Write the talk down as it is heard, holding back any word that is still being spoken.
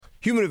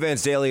Human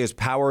Advance Daily is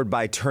powered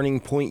by Turning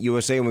Point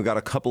USA, and we've got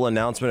a couple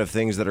announcements of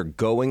things that are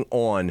going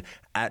on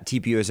at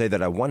TPUSA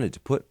that I wanted to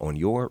put on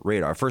your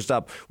radar. First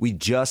up, we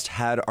just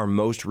had our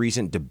most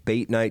recent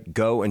debate night.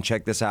 Go and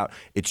check this out.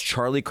 It's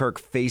Charlie Kirk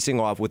facing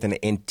off with an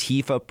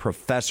Antifa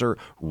professor,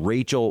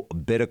 Rachel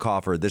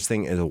Bitecofer. This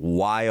thing is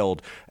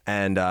wild.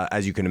 And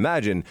as you can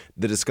imagine,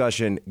 the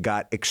discussion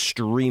got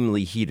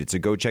extremely heated. So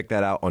go check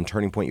that out on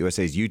Turning Point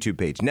USA's YouTube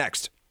page.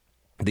 Next,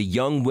 the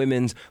Young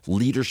Women's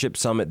Leadership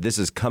Summit. This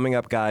is coming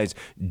up, guys,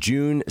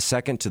 June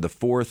 2nd to the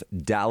 4th,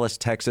 Dallas,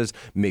 Texas.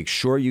 Make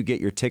sure you get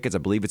your tickets. I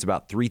believe it's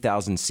about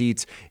 3,000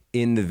 seats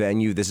in the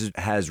venue.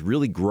 Has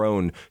really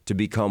grown to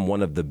become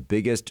one of the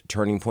biggest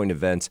Turning Point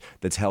events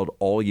that's held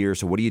all year.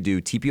 So what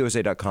do?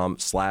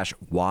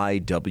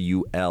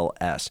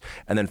 TPUSA.com/YWLS.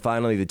 And then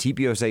finally, the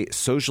TPUSA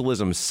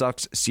Socialism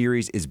Sucks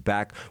series is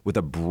back with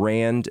a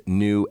brand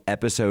new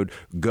episode.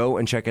 Go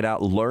and check it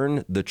out.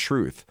 Learn the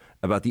truth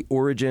about the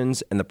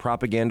origins and the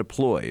propaganda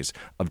ploys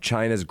of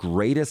China's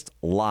greatest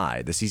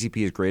lie, the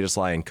CCP's greatest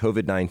lie in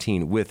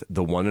COVID-19 with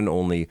the one and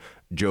only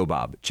Joe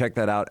Bob. Check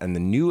that out. And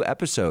the new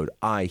episode,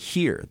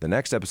 the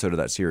next episode of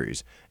that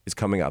series is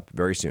coming up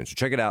very soon. So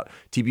check it out.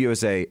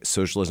 TPUSA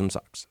Socialism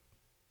Sucks.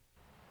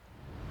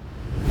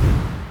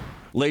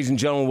 Ladies and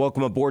gentlemen,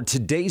 welcome aboard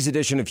today's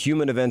edition of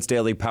Human Events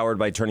Daily, powered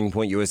by Turning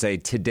Point USA.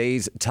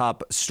 Today's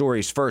top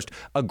stories. First,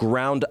 a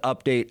ground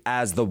update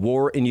as the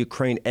war in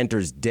Ukraine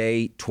enters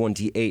day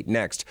 28.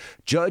 Next,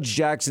 Judge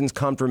Jackson's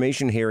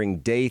confirmation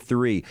hearing, day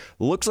 3.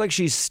 Looks like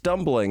she's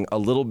stumbling a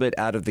little bit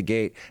out of the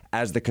gate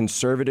as the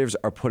conservatives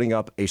are putting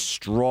up a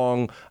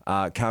strong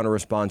counter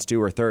response to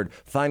her. Third,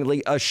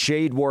 finally, a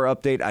shade war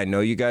update. I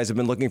know you guys have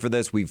been looking for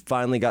this. We've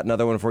finally got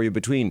another one for you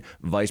between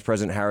Vice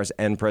President Harris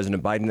and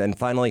President Biden. And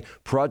finally,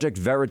 Project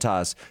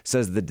Veritas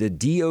says that the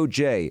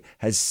DOJ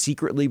has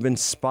secretly been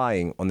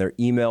spying on their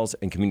emails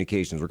and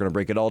communications. We're going to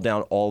break it all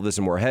down, all this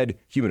and more ahead.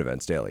 Human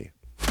Events Daily.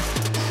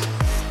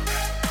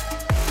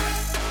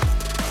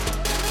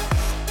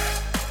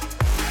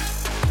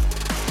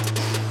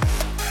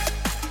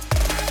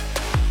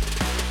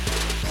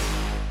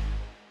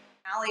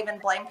 I'll even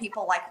blame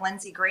people like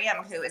Lindsey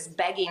Graham, who is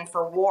begging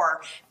for war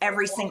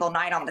every single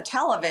night on the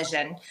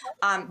television.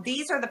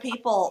 These are the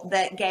people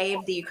that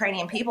gave the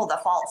Ukrainian people the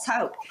false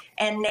hope.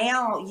 And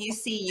now you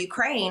see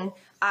Ukraine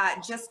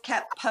just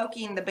kept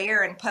poking the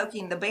bear,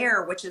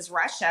 which is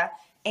Russia.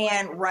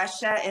 And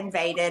Russia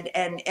invaded.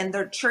 And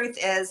the truth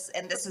is,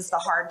 and this is the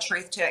hard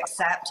truth to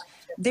accept,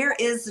 there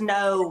is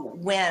no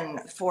win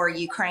for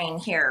Ukraine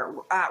here.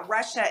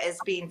 Russia is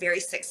being very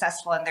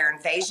successful in their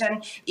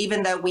invasion,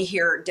 even though we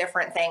hear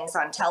different things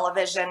on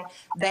television.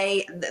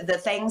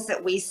 The things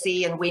that we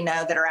see and we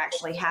know that are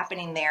actually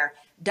happening there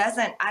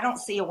I don't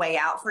see a way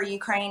out for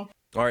Ukraine.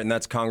 All right, and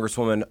that's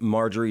Congresswoman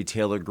Marjorie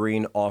Taylor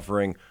Greene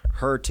offering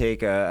her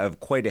take, of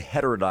quite a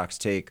heterodox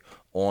take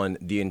on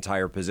the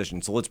entire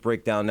position. So let's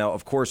break down now.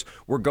 Of course,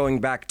 we're going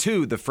back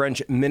to the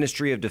French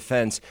Ministry of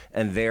Defense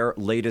and their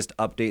latest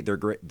update,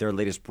 their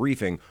latest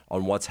briefing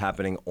on what's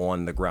happening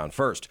on the ground.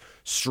 First,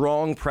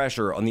 strong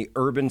pressure on the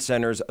urban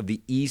centers of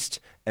the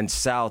east and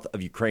south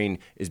of Ukraine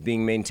is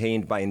being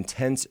maintained by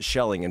intense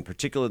shelling, in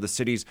particular the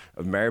cities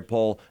of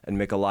Mariupol and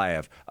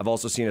Mykolaiv. I've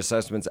also seen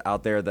assessments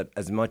out there that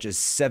as much as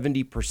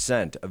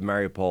 70% of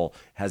Mariupol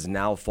has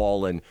now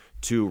fallen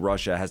to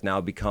Russia, has now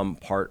become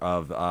part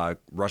of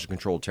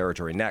Russian-controlled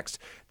territory. Next,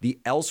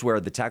 elsewhere,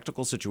 the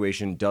tactical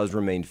situation does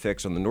remain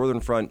fixed. On the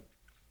northern front,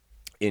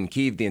 in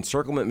Kyiv, the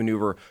encirclement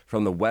maneuver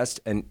from the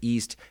west and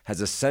east has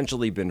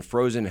essentially been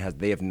frozen.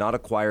 They have not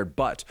acquired,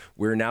 but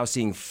we're now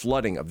seeing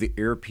flooding of the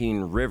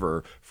Irpin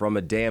River from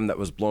a dam that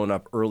was blown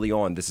up early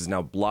on. This is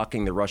now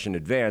blocking the Russian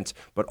advance,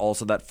 but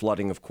also that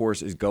flooding, of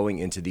course, is going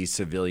into these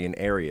civilian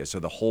areas.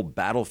 So the whole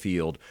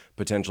battlefield,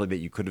 potentially, that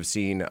you could have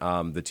seen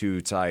the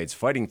two sides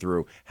fighting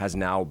through has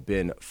now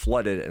been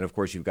flooded. And of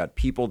course, you've got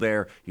people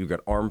there, you've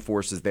got armed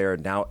forces there.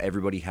 Now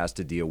everybody has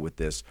to deal with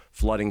this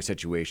flooding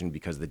situation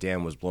because the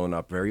dam was blown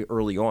up very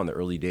early on, the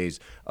early days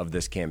of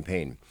this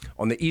campaign.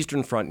 On the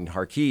eastern front in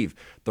Kharkiv,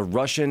 the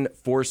Russian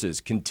forces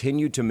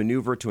continue to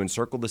maneuver to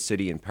encircle the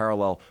city in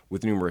parallel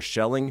with numerous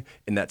shelling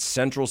in that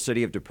central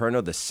city of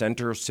Dnipro, the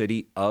center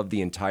city of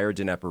the entire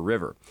Dnieper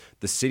River.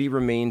 The city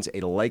remains a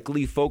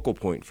likely focal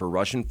point for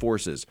Russian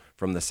forces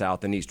from the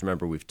south and east.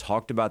 Remember, we've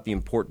talked about the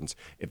importance.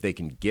 If they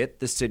can get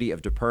the city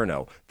of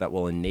Dnipro, that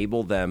will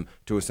enable them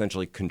to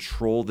essentially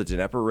control the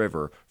Dnieper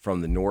River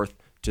from the north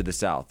to the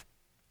south.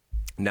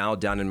 Now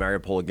down in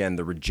Mariupol again,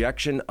 the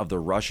rejection of the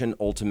Russian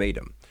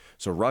ultimatum.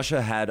 So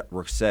Russia had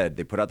said,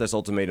 they put out this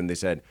ultimatum, they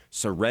said,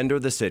 surrender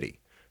the city,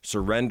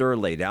 surrender,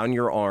 lay down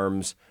your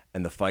arms,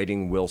 and the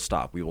fighting will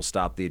stop. We will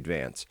stop the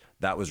advance.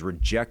 That was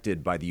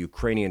rejected by the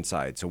Ukrainian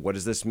side. So what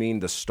does this mean?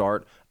 The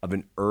start of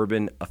an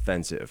urban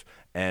offensive.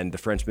 And the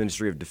French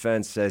Ministry of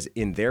Defense says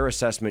in their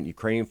assessment,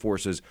 Ukrainian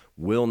forces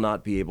will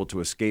not be able to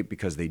escape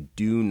because they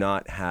do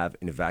not have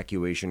an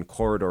evacuation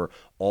corridor.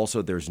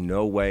 Also, there's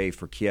no way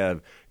for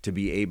Kiev to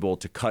be able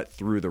to cut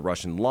through the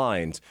Russian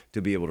lines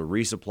to be able to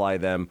resupply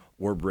them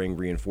or bring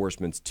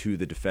reinforcements to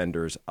the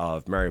defenders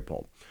of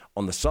Mariupol.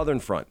 On the southern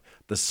front,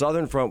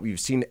 we've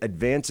seen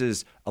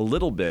advances a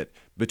little bit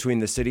between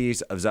the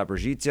cities of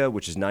Zaporizhzhia,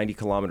 which is 90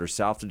 kilometers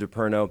south of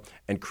Dnipro,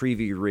 and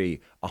Kryvyi Rih,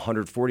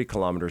 140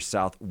 kilometers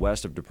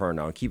southwest of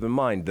Dnipro. And keep in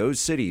mind, those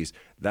cities,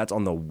 that's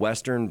on the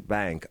western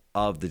bank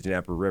of the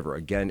Dnieper River,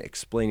 again,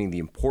 explaining the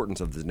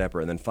importance of the Dnieper.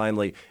 And then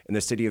finally, in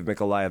the city of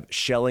Mykolaiv,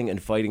 shelling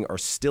and fighting are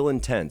still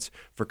intense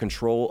for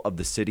control of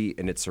the city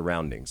and its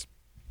surroundings.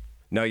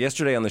 Now,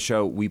 yesterday on the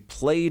show, we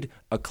played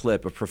a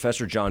clip of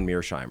Professor John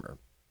Mearsheimer.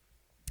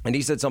 And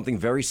he said something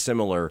very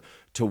similar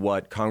to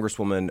what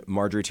Congresswoman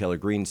Marjorie Taylor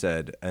Greene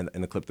said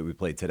in the clip that we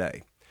played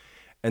today.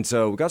 And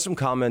so we got some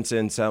comments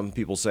in, some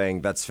people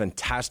saying, that's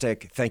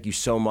fantastic. Thank you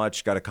so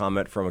much. Got a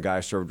comment from a guy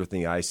who served with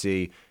me in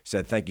the IC,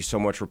 said, thank you so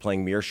much for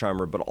playing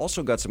Mearsheimer, but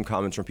also got some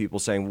comments from people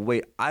saying, well,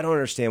 wait, I don't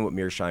understand what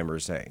Mearsheimer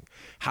is saying.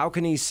 How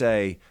can he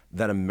say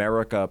that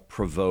America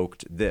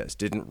provoked this?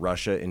 Didn't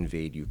Russia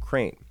invade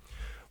Ukraine?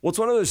 Well, it's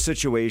one of those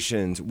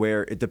situations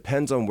where it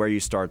depends on where you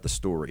start the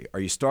story. Are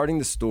you starting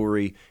the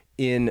story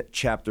in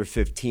chapter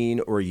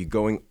 15, or are you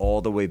going all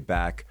the way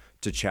back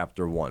to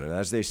chapter 1? And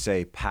as they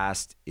say,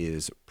 past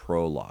is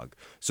prologue.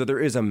 So there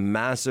is a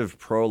massive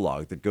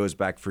prologue that goes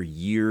back for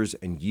years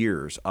and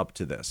years up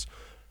to this.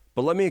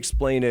 But let me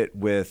explain it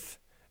with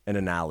an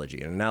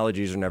analogy. And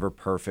analogies are never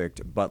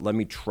perfect, but let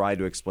me try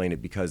to explain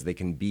it because they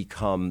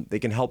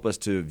can help us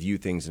to view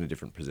things in a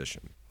different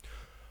position.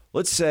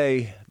 Let's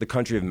say the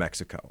country of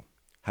Mexico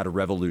had a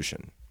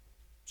revolution.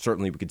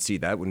 Certainly we could see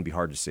that, wouldn't be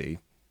hard to see.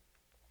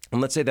 And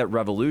let's say that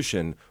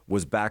revolution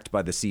was backed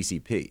by the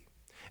CCP.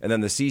 And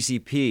then the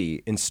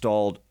CCP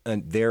installed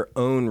their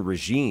own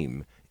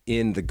regime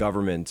in the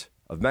government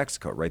of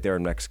Mexico, right there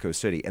in Mexico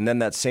City. And then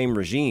that same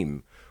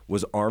regime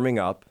was arming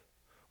up,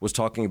 was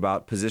talking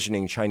about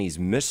positioning Chinese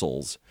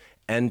missiles,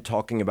 and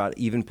talking about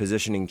even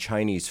positioning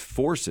Chinese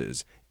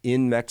forces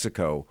in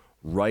Mexico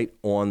right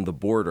on the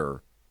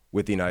border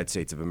with the United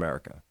States of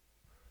America.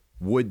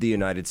 Would the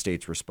United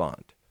States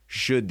respond?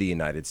 Should the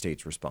United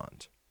States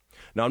respond?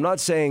 Now, I'm not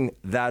saying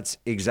that's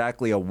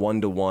exactly a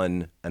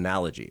one-to-one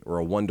analogy or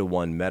a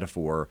one-to-one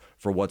metaphor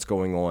for what's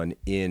going on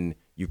in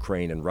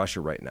Ukraine and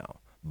Russia right now,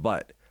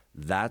 but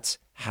that's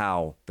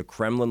how the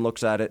Kremlin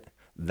looks at it.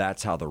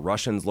 That's how the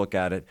Russians look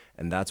at it.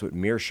 And that's what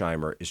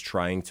Mearsheimer is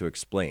trying to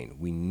explain.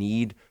 We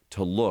need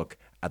to look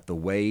at the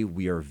way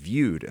we are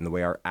viewed and the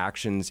way our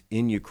actions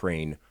in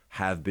Ukraine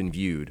have been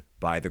viewed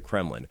by the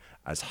Kremlin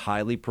as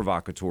highly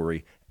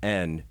provocatory.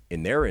 And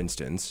in their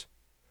instance,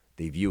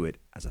 they view it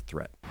as a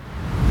threat.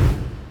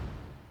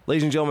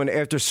 Ladies and gentlemen,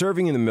 after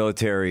serving in the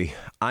military,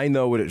 I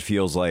know what it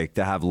feels like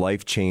to have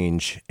life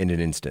change in an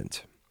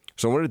instant.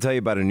 So I wanted to tell you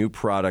about a new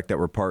product that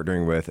we're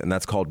partnering with, and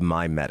that's called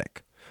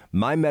MyMedic.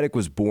 MyMedic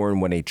was born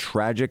when a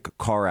tragic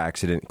car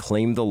accident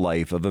claimed the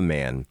life of a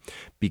man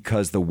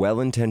because the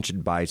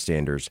well-intentioned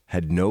bystanders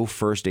had no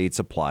first aid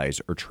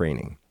supplies or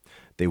training.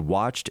 They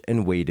watched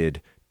and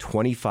waited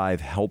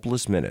 25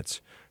 helpless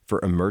minutes for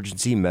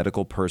emergency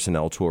medical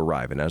personnel to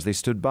arrive, and as they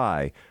stood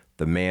by,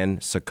 the man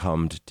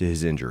succumbed to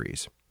his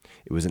injuries.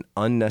 It was an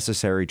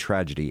unnecessary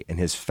tragedy, and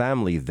his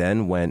family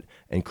then went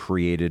and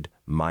created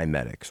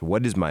MyMedic. So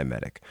what is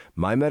MyMedic?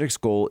 MyMedic's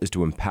goal is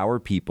to empower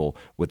people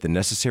with the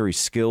necessary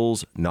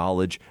skills,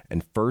 knowledge,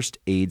 and first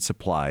aid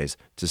supplies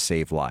to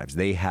save lives.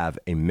 They have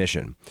a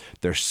mission.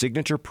 Their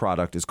signature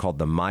product is called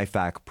the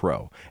MyFac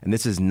Pro, and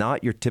this is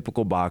not your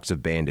typical box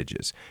of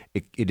bandages.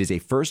 It is a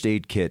first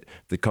aid kit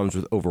that comes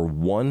with over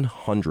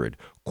 100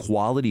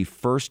 quality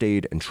first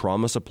aid and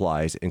trauma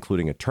supplies,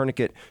 including a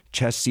tourniquet,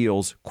 chest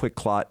seals, quick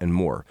clot, and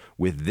more.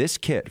 With this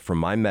kit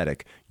from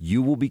MyMedic,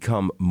 you will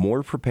become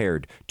more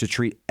prepared to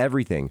treat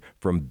everything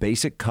from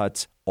basic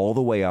cuts all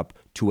the way up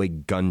to a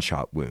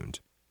gunshot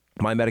wound.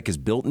 MyMedic is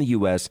built in the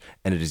U.S.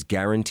 and it is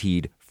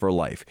guaranteed for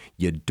life.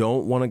 You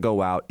don't want to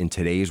go out in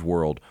today's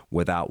world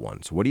without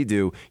one. So what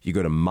do? You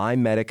go to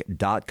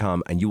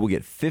mymedic.com and you will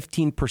get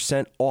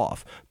 15%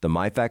 off the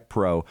MyFac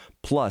Pro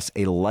plus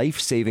a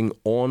life-saving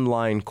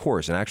online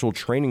course, an actual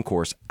training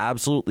course,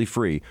 absolutely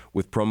free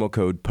with promo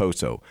code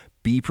POSO.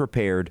 Be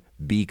prepared,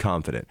 be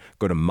confident.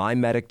 Go to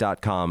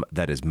mymedic.com.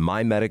 That is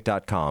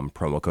mymedic.com,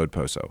 promo code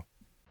POSO.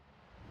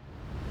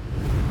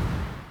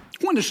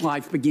 When does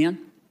life begin,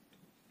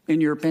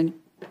 in your opinion?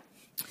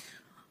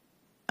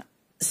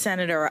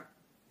 Senator,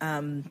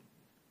 I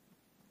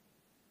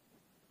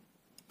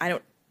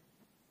don't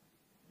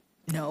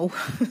know.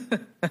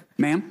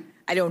 Ma'am?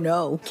 I don't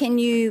know. Can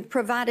you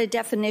provide a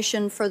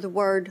definition for the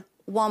word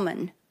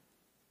woman?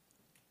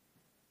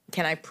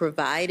 Can I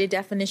provide a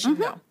definition?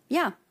 Mm-hmm. No.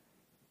 Yeah.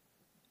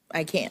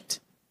 I can't.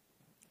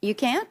 You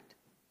can't?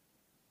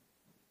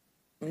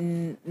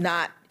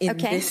 not in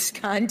Okay. this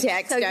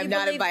context. So you I'm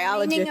not a believe the meaning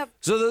biologist. of-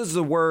 So those are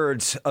the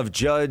words of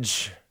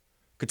Judge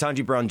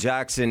Ketanji Brown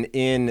Jackson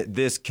in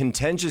this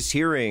contentious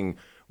hearing,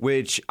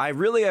 which I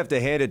really have to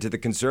hand it to the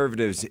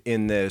conservatives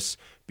in this,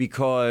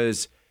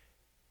 because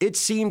it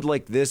seemed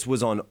like this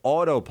was on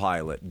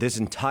autopilot, this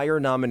entire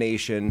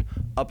nomination,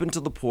 up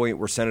until the point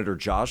where Senator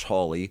Josh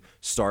Hawley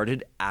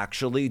started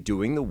actually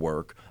doing the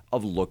work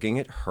of looking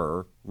at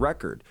her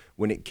record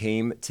when it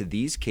came to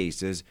these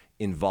cases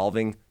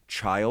involving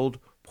child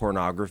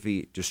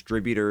pornography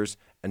distributors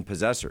and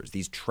possessors,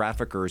 these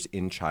traffickers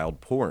in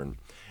child porn.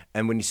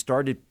 And when he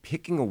started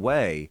picking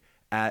away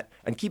at,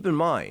 and keep in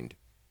mind,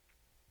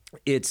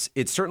 it's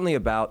certainly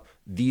about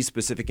these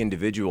specific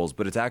individuals,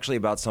 but it's actually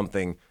about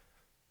something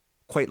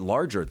quite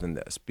larger than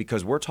this,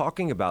 because we're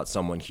talking about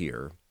someone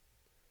here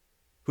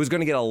who's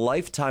going to get a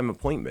lifetime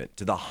appointment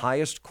to the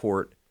highest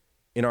court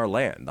in our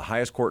land, the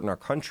highest court in our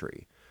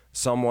country,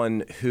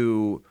 someone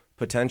who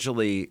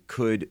potentially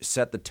could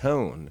set the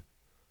tone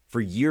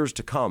for years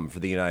to come for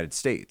the United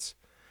States.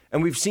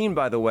 And we've seen,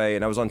 by the way,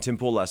 and I was on Tim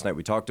Pool last night,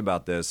 we talked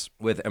about this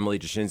with Emily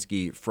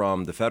Jashinsky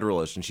from The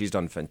Federalist, and she's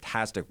done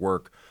fantastic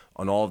work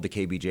on all of the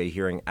KBJ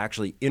hearing,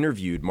 actually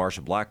interviewed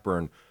Marsha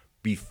Blackburn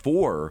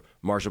before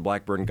Marsha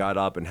Blackburn got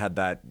up and had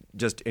that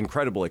just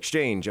incredible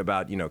exchange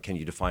about, can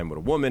you define what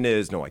a woman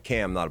is? No, I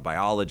can't. I'm not a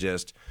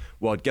biologist.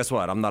 Well, guess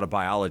what? I'm not a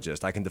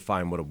biologist. I can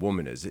define what a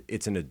woman is.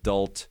 It's an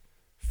adult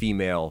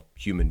female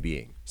human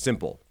being.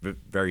 Simple,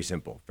 very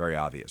simple, very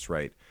obvious,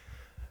 right?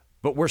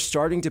 But we're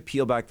starting to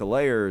peel back the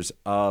layers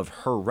of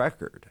her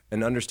record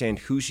and understand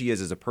who she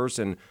is as a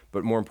person,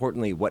 but more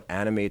importantly, what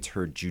animates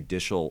her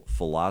judicial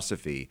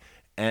philosophy,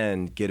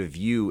 and get a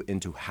view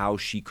into how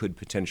she could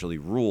potentially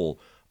rule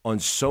on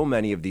so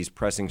many of these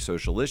pressing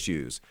social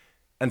issues.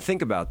 And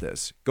think about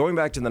this. Going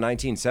back to the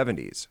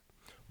 1970s,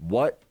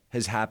 what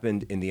has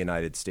happened in the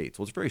United States?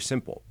 Well, it's very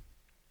simple.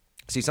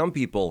 See, some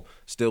people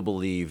still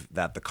believe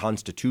that the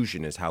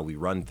Constitution is how we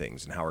run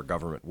things and how our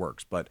government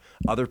works, but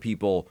other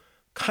people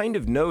kind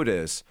of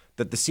notice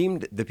that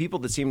the people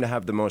that seem to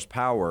have the most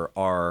power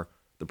are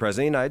the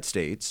President of the United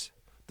States,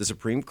 the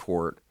Supreme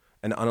Court,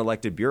 and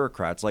unelected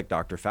bureaucrats like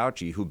Dr.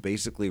 Fauci, who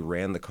basically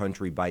ran the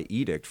country by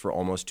edict for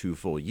almost 2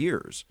 full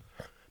years.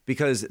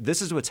 Because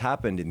this is what's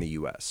happened in the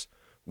U.S.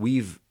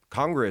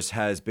 Congress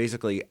has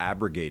basically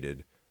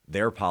abrogated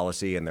their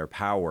policy and their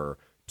power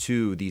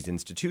to these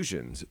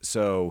institutions.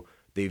 So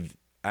they've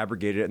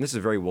abrogated, and this is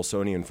a very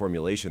Wilsonian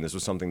formulation. This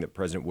was something that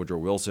President Woodrow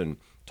Wilson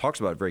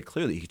talks about very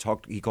clearly. He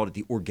called it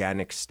the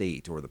organic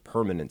state, or the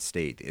permanent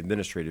state, the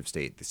administrative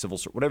state, the civil,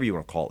 whatever you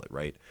want to call it,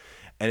 right?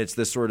 And it's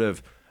this sort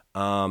of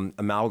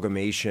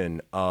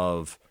amalgamation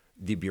of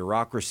the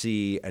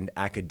bureaucracy and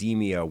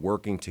academia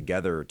working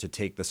together to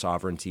take the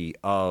sovereignty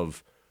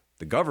of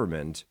the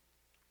government,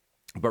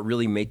 but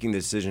really making the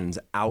decisions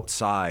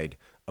outside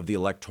of the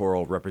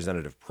electoral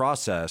representative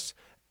process,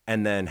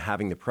 and then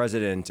having the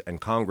president and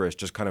Congress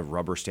just kind of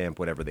rubber stamp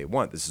whatever they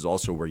want. This is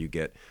also where you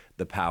get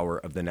the power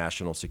of the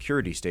national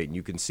security state. And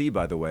you can see,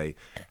 by the way,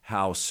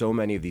 how so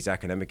many of these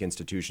academic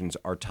institutions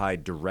are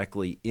tied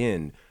directly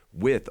in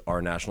with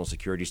our national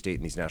security state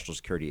and these national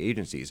security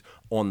agencies.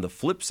 On the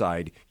flip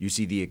side, you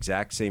see the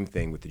exact same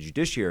thing with the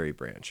judiciary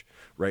branch,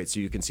 right? So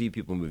you can see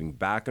people moving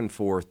back and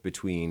forth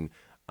between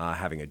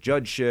having a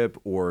judgeship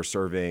or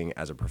serving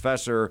as a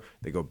professor.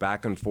 They go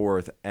back and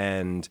forth,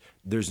 and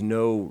there's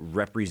no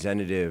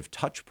representative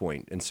touch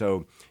point. And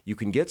so you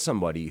can get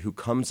somebody who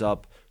comes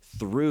up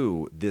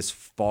through this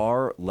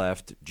far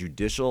left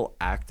judicial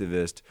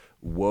activist,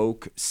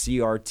 woke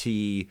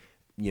CRT,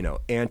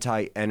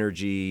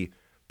 anti-energy,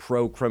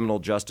 pro-criminal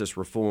justice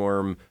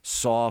reform,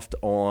 soft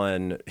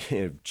on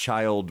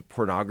child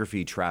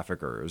pornography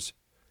traffickers.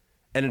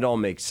 And it all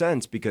makes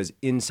sense because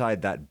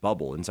inside that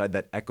bubble, inside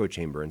that echo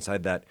chamber,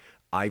 inside that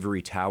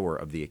ivory tower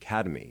of the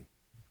academy,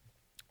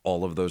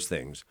 all of those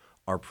things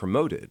are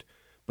promoted.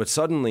 But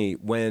suddenly,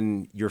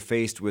 when you're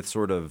faced with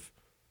sort of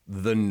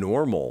the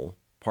normal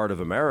part of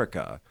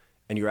America,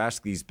 and you're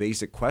asked these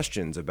basic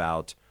questions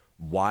about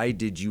why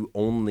did you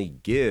only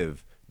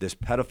give this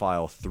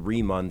pedophile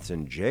 3 months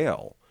in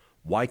jail?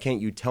 Why can't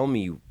you tell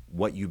me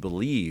what you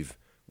believe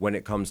when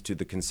it comes to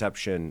the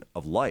conception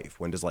of life?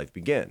 When does life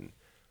begin?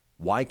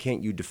 Why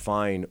can't you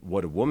define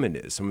what a woman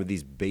is? Some of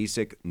these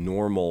basic,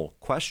 normal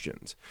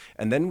questions.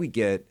 And then we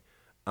get,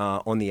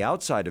 on the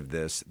outside of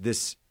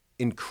this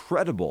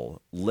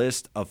incredible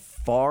list of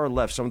far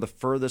left, some of the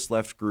furthest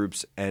left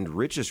groups and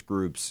richest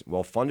groups,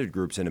 well-funded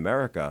groups in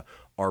America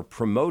are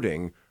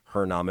promoting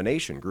her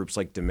nomination. Groups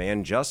like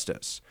Demand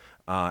Justice,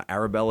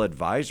 Arabella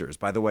Advisors.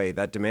 By the way,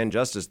 that Demand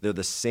Justice, they're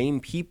the same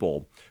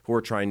people who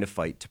are trying to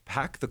fight to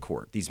pack the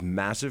court. These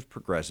massive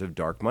progressive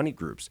dark money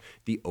groups.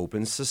 The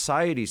Open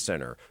Society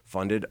Center,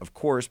 funded, of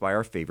course, by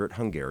our favorite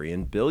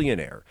Hungarian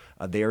billionaire.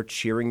 They are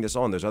cheering this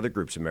on. There's other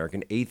groups,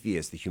 American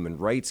Atheists, the Human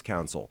Rights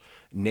Council.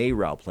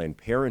 NARAL, Planned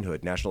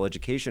Parenthood, National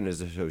Education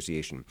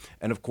Association,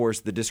 and of course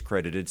the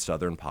discredited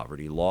Southern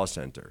Poverty Law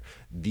Center.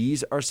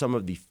 These are some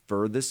of the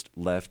furthest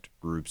left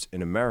groups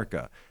in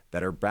America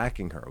that are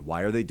backing her.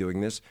 Why are they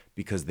doing this?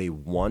 Because they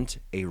want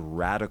a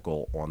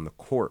radical on the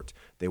court.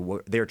 They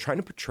are trying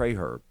to portray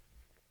her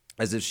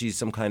as if she's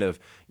some kind of,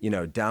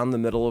 down the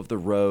middle of the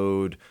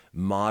road,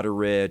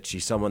 moderate.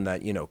 She's someone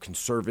that,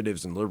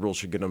 conservatives and liberals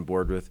should get on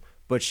board with,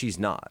 but she's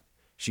not.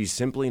 She's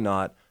simply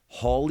not.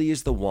 Hawley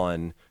is the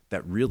one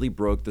that really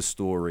broke the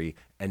story.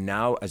 And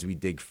now as we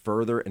dig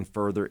further and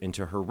further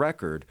into her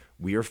record,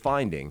 we are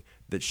finding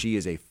that she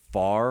is a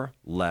far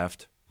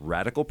left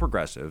radical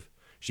progressive.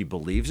 She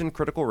believes in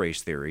critical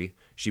race theory.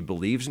 She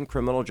believes in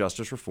criminal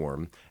justice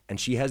reform. And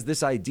she has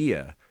this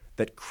idea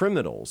that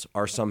criminals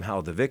are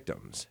somehow the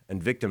victims,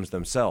 and victims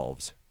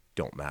themselves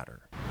don't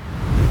matter.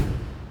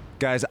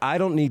 Guys, I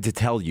don't need to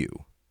tell you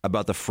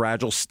about the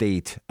fragile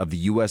state of the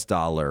U.S.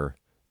 dollar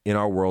in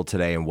our world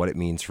today and what it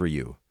means for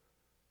you.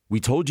 We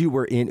told you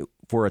we're in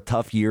for a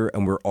tough year,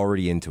 and we're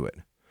already into it.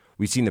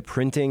 We've seen the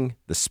printing,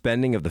 the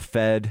spending of the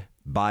Fed,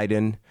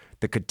 Biden,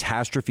 the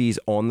catastrophes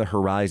on the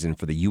horizon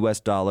for the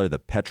U.S. dollar, the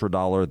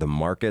petrodollar, the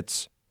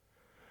markets.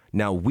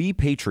 Now, we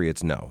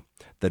patriots know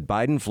that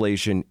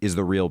Bidenflation is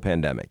the real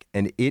pandemic,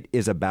 and it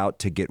is about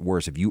to get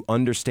worse. If you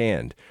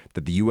understand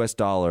that the U.S.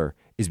 dollar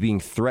is being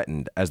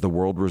threatened as the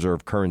world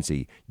reserve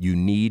currency, you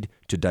need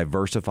to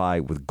diversify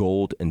with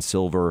gold and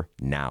silver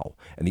now.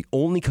 And the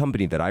only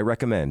company that I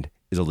recommend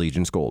is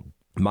Allegiance Gold.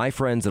 My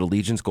friends at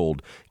Allegiance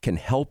Gold can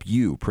help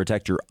you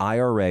protect your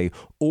IRA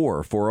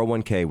or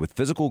 401k with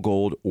physical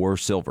gold or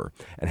silver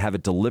and have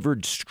it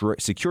delivered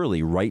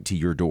securely right to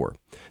your door.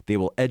 They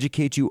will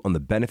educate you on the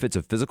benefits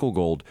of physical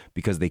gold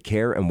because they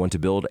care and want to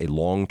build a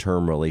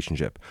long-term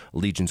relationship.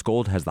 Allegiance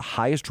Gold has the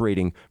highest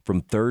rating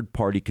from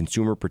third-party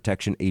consumer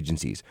protection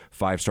agencies.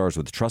 5 stars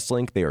with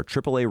TrustLink. They are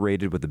AAA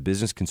rated with the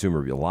Business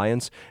Consumer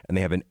Alliance, and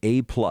they have an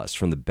A+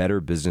 from the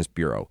Better Business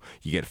Bureau.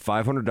 You get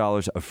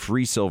 $500 of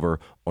free silver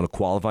on a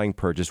qualifying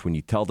purchase when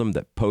you tell them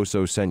that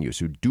Poso sent you.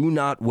 So do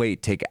not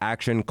wait. Take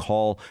action.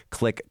 Call.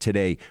 Click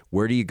today.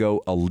 Where do you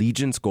go?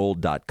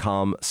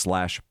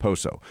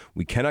 AllegianceGold.com/Poso.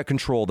 We cannot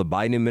control the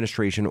Biden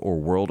administration or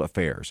world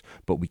affairs,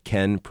 but we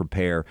can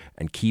prepare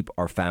and keep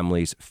our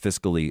families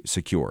fiscally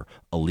secure.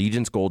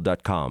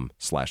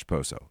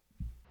 AllegianceGold.com/Poso.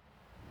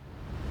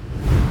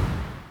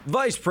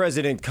 Vice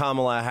President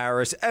Kamala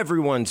Harris,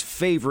 everyone's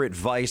favorite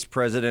vice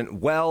president.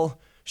 Well,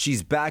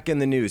 she's back in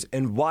the news.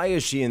 And why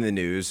is she in the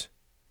news?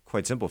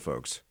 Quite simple,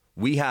 folks.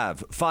 We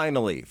have,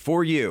 finally,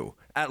 for you,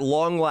 at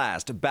long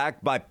last,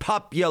 backed by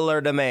popular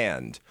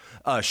demand,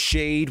 a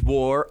Shade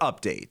War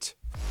update.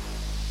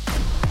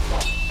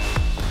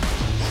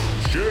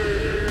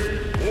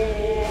 Shade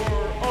War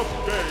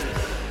update.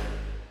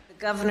 The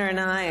governor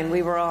and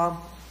we were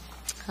all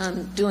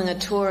doing a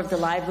tour of the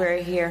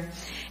library here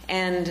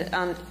and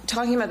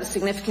talking about the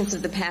significance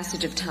of the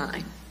passage of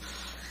time,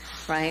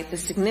 right? The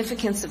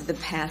significance of the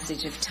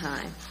passage of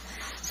time.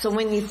 So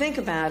when you think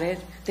about it,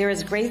 there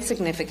is great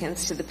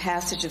significance to the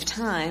passage of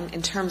time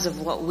in terms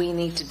of what we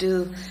need to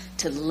do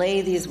to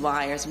lay these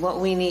wires, what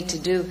we need to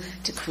do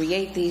to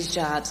create these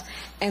jobs.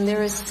 And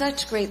there is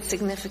such great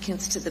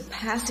significance to the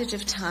passage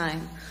of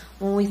time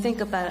when we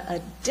think about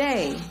a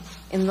day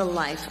in the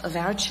life of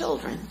our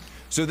children.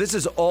 So this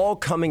is all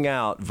coming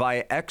out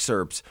via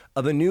excerpts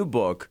of a new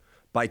book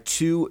by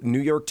 2 New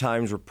York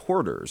Times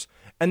reporters.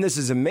 And this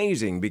is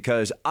amazing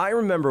because I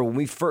remember when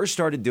we first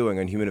started doing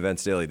on Human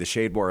Events Daily, the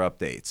Shade War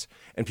updates,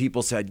 and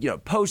people said,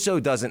 Poso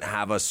doesn't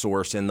have a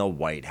source in the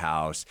White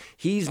House.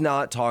 He's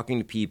not talking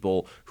to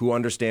people who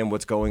understand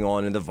what's going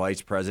on in the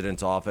vice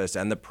president's office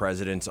and the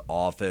president's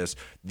office.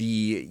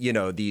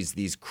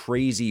 These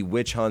crazy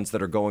witch hunts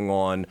that are going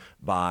on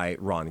by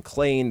Ron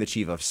Klain, the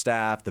chief of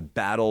staff, the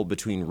battle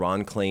between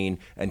Ron Klain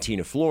and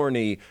Tina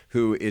Flournoy,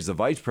 who is the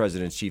vice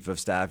president's chief of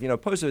staff.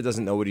 Poso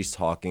doesn't know what he's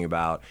talking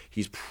about.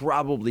 He's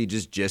probably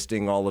just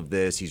gisting all of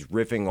this. He's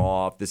riffing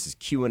off. This is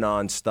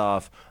QAnon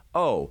stuff.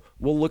 Oh,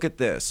 well, look at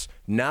this.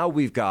 Now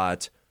we've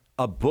got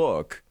a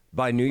book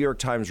by New York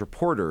Times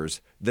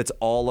reporters that's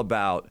all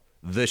about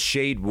the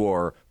shade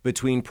war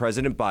between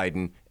President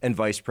Biden and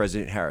Vice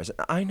President Harris.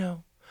 I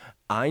know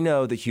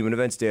that Human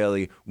Events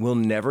Daily will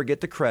never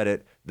get the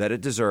credit that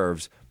it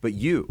deserves, but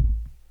you,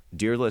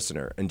 dear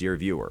listener and dear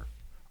viewer,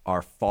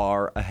 are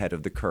far ahead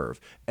of the curve.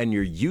 And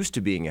you're used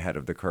to being ahead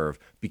of the curve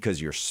because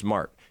you're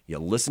smart. You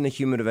listen to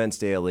Human Events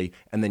Daily,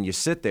 and then you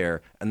sit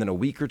there, and then a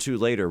week or two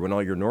later, when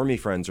all your normie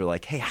friends are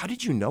like, hey, how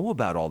did you know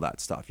about all that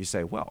stuff? You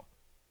say, well,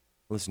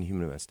 listen to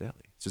Human Events Daily.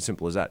 It's as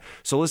simple as that.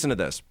 So listen to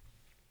this.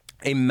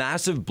 A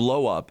massive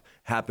blow-up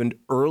happened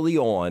early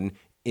on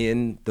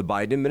in the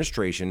Biden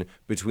administration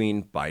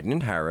between Biden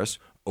and Harris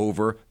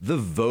over the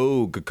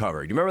Vogue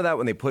cover. Do you remember that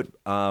when they put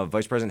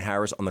Vice President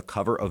Harris on the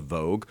cover of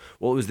Vogue?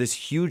 Well, it was this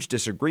huge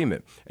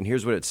disagreement. And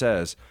here's what it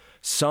says.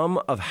 Some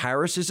of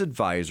Harris's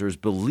advisors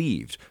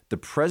believed the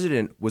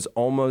president was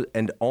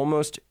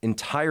almost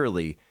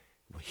entirely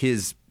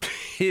his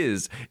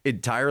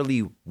entirely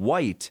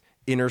white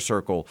inner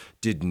circle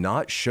did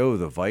not show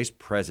the vice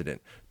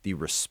president the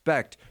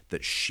respect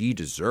that she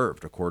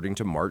deserved, according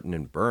to Martin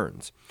and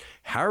Burns.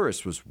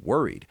 Harris was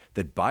worried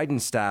that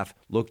Biden's staff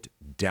looked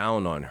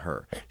down on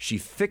her. She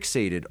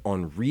fixated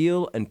on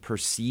real and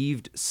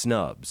perceived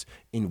snubs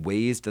in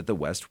ways that the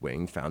West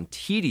Wing found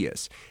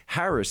tedious.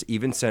 Harris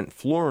even sent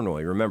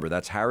Flournoy, remember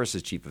that's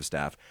Harris's chief of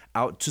staff,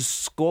 out to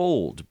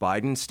scold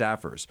Biden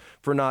staffers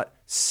for not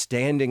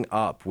standing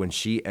up when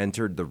she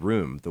entered the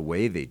room the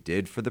way they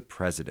did for the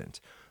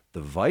president.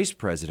 The vice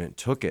president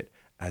took it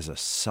as a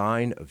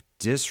sign of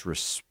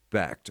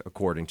disrespect,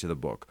 according to the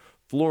book.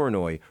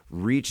 Flournoy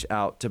reached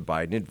out to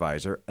Biden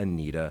advisor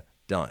Anita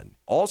Dunn.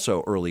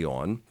 Also early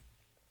on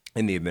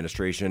in the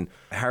administration,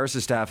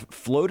 Harris's staff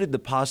floated the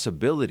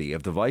possibility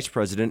of the vice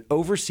president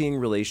overseeing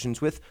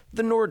relations with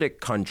the Nordic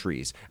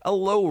countries, a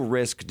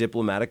low-risk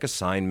diplomatic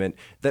assignment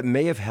that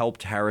may have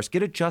helped Harris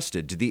get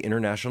adjusted to the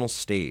international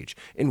stage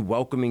in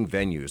welcoming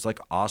venues like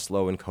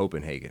Oslo and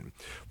Copenhagen.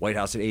 White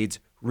House aides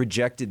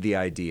rejected the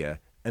idea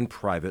and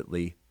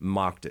privately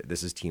mocked it.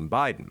 This is Team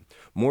Biden.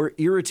 More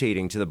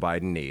irritating to the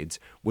Biden aides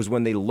was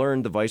when they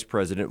learned the vice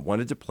president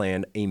wanted to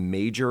plan a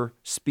major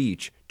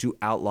speech to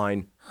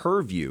outline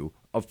her view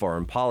of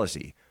foreign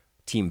policy.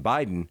 Team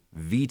Biden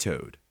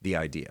vetoed the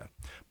idea.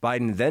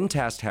 Biden then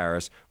tasked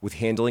Harris with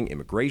handling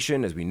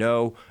immigration, as we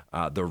know,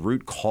 the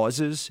root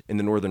causes in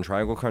the Northern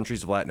Triangle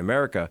countries of Latin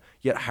America,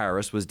 yet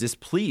Harris was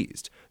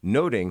displeased,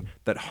 noting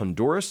that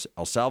Honduras,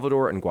 El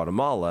Salvador, and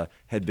Guatemala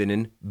had been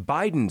in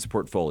Biden's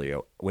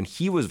portfolio when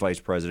he was vice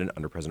president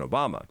under President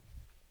Obama.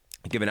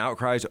 Given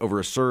outcries over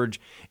a surge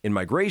in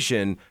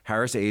migration,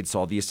 Harris aides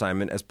saw the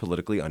assignment as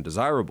politically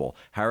undesirable.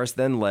 Harris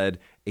then led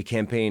a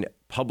campaign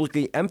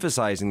publicly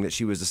emphasizing that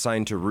she was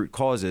assigned to root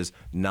causes,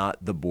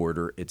 not the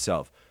border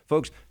itself.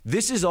 Folks,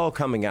 this is all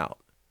coming out.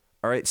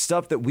 All right,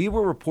 stuff that we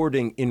were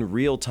reporting in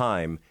real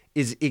time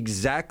is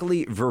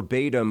exactly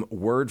verbatim,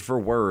 word for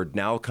word,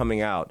 now coming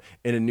out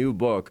in a new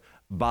book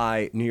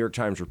by New York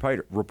Times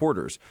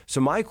reporters. So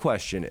my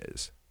question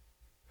is,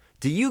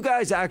 do you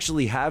guys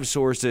actually have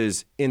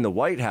sources in the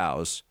White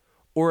House,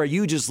 or are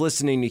you just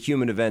listening to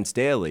Human Events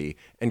Daily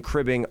and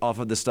cribbing off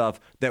of the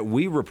stuff that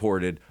we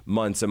reported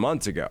months and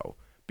months ago?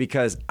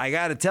 Because I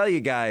got to tell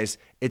you guys,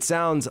 it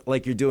sounds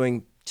like you're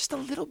doing just a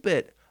little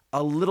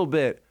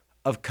bit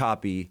of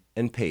copy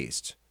and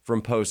paste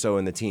from Poso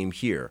and the team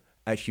here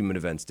at Human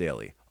Events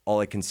Daily. All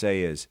I can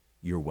say is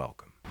you're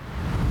welcome.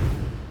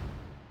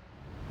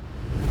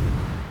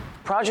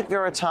 Project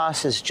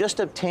Veritas has just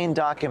obtained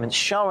documents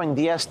showing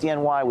the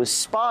SDNY was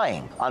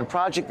spying on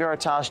Project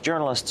Veritas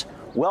journalists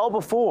well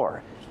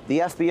before the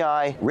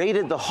FBI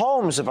raided the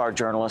homes of our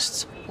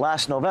journalists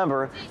last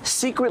November,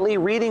 secretly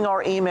reading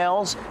our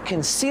emails,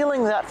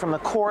 concealing that from the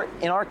court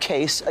in our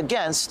case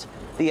against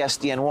the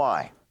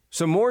SDNY.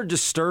 So more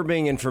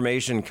disturbing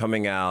information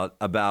coming out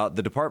about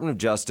the Department of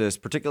Justice,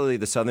 particularly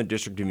the Southern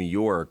District of New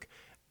York,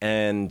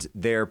 and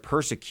their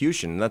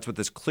persecution. And that's what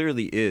this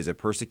clearly is, a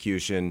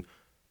persecution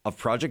of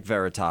Project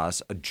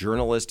Veritas, a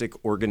journalistic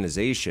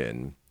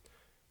organization,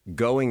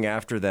 going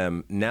after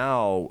them.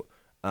 Now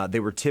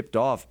they were tipped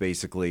off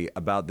basically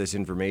about this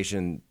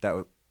information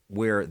that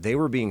where they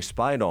were being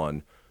spied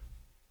on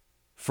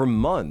for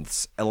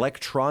months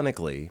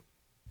electronically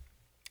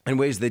in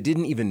ways they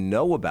didn't even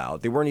know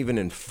about. They weren't even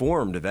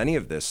informed of any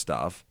of this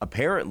stuff.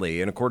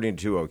 Apparently, and according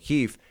to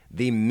O'Keefe,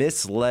 they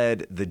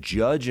misled the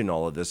judge in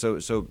all of this. So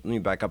let me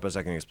back up a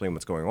second and explain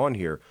what's going on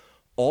here.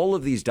 All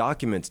of these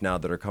documents now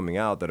that are coming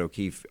out that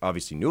O'Keefe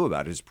obviously knew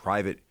about, his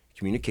private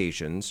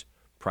communications,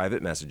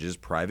 private messages,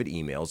 private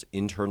emails,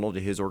 internal to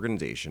his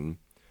organization,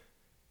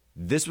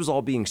 this was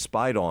all being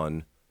spied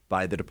on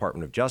by the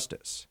Department of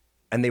Justice.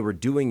 And they were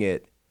doing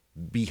it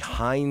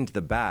behind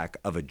the back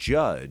of a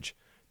judge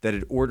that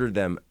had ordered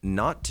them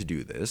not to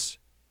do this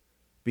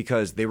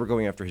because they were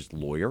going after his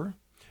lawyer.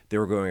 They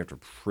were going after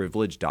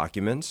privileged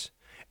documents.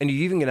 And you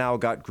even now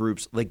got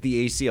groups like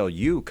the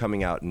ACLU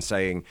coming out and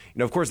saying,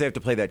 of course they have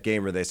to play that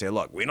game where they say,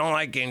 look, we don't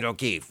like James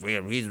O'Keefe.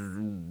 He's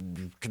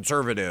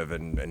conservative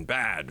and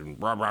bad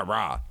and rah, rah,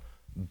 rah.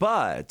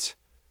 But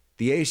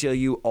the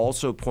ACLU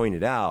also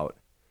pointed out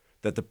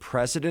that the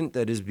precedent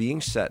that is being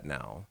set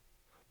now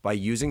by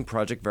using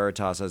Project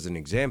Veritas as an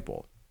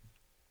example,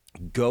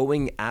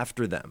 going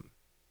after them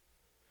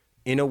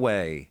in a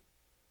way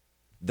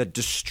that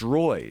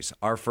destroys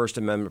our First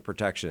Amendment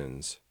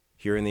protections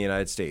here in the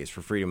United States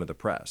for freedom of the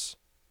press,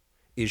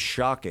 is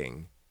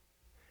shocking,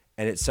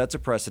 and it sets a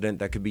precedent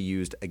that could be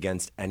used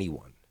against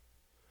anyone.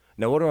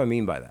 Now, what do I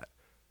mean by that?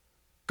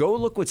 Go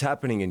look what's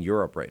happening in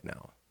Europe right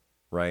now,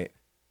 right?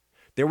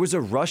 There was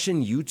a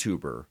Russian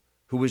YouTuber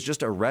who was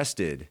just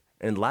arrested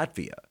in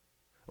Latvia.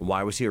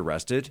 Why was he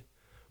arrested?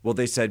 Well,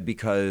 they said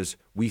because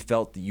we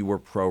felt that you were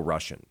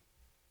pro-Russian.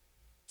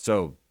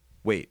 So,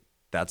 wait,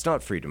 that's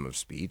not freedom of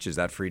speech. Is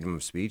that freedom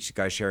of speech? The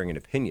guy's sharing an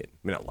opinion.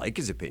 I mean, I like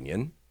his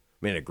opinion.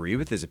 I mean, I agree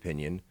with his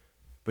opinion,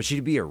 but should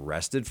he be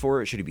arrested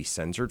for it? Should he be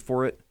censored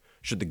for it?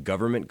 Should the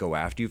government go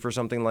after you for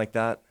something like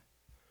that?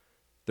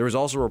 There was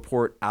also a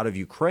report out of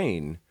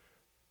Ukraine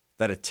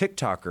that a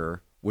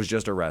TikToker was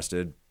just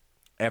arrested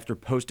after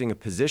posting a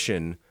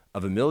position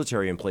of a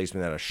military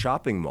emplacement at a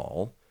shopping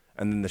mall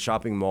And then the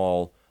shopping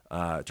mall,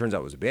 turns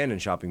out it was an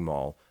abandoned shopping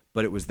mall,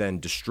 but it was then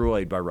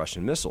destroyed by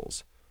Russian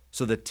missiles.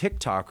 So the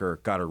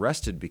TikToker got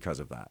arrested because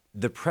of that.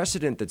 The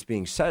precedent that's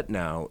being set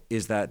now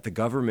is that the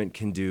government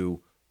can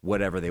do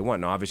whatever they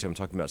want. Now, obviously, I'm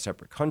talking about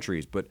separate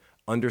countries, but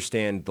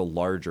understand the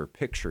larger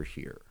picture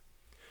here.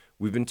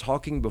 We've been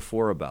talking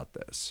before about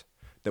this,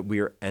 that we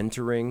are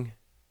entering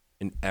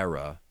an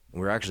era,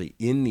 and we're actually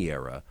in the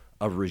era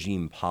of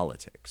regime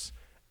politics.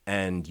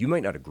 And you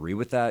might not agree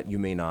with that. You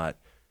may not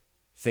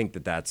think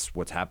that that's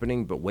what's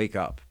happening, but wake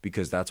up,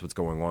 because that's what's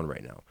going on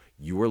right now.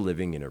 You are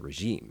living in a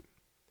regime.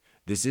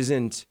 This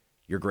isn't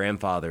your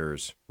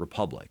grandfather's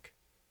republic,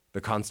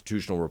 the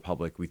constitutional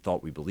republic we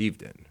thought we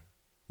believed in.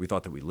 We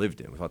thought that we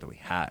lived in. We thought that we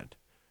had,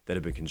 that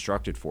had been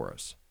constructed for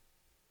us.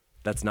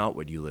 That's not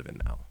what you live in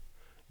now.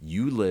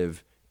 You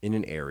live in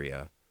an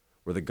area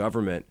where the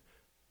government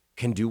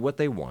can do what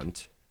they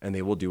want, and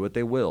they will do what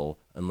they will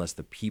unless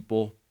the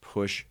people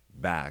push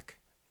back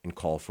and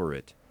call for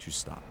it to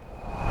stop.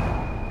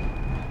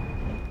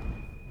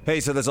 Hey,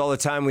 so that's all the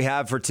time we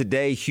have for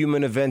today.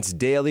 Human Events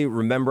Daily.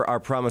 Remember our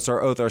promise, our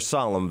oath, our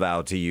solemn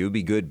vow to you.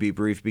 Be good, be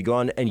brief, be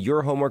gone. And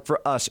your homework for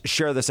us,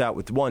 share this out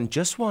with one.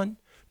 That's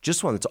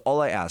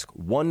all I ask.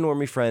 One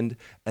normie friend,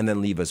 and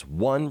then leave us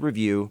one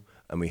review.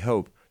 And we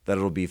hope that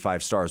it'll be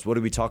 5 stars. What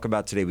did we talk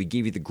about today? We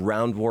gave you the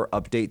ground war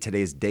update.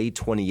 Today is day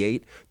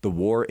 28, the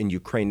war in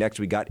Ukraine. Next,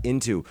 we got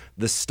into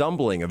the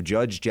stumbling of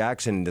Judge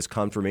Jackson in this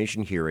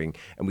confirmation hearing,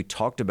 and we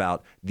talked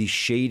about the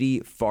shady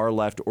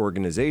far-left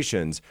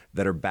organizations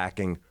that are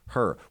backing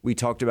her. We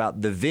talked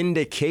about the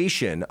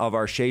vindication of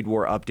our Shade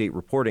War update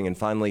reporting, and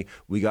finally,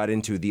 we got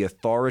into the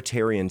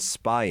authoritarian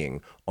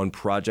spying on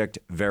Project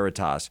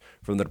Veritas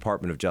from the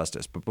Department of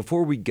Justice. But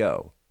before we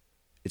go,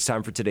 it's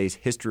time for today's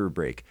history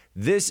break.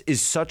 This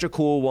is such a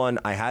cool one.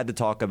 I had to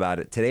talk about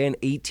it. Today in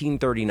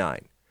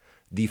 1839,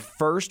 the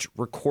first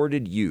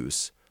recorded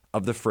use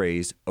of the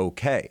phrase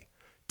okay.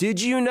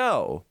 Did you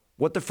know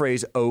what the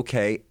phrase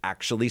okay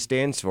actually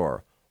stands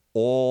for?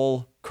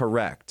 All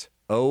correct.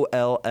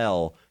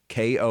 OLLKORRECT.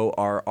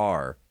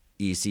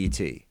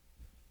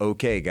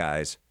 Okay,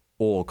 guys,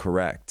 all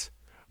correct.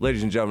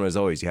 Ladies and gentlemen, as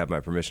always, you have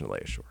my permission to lay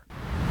ashore.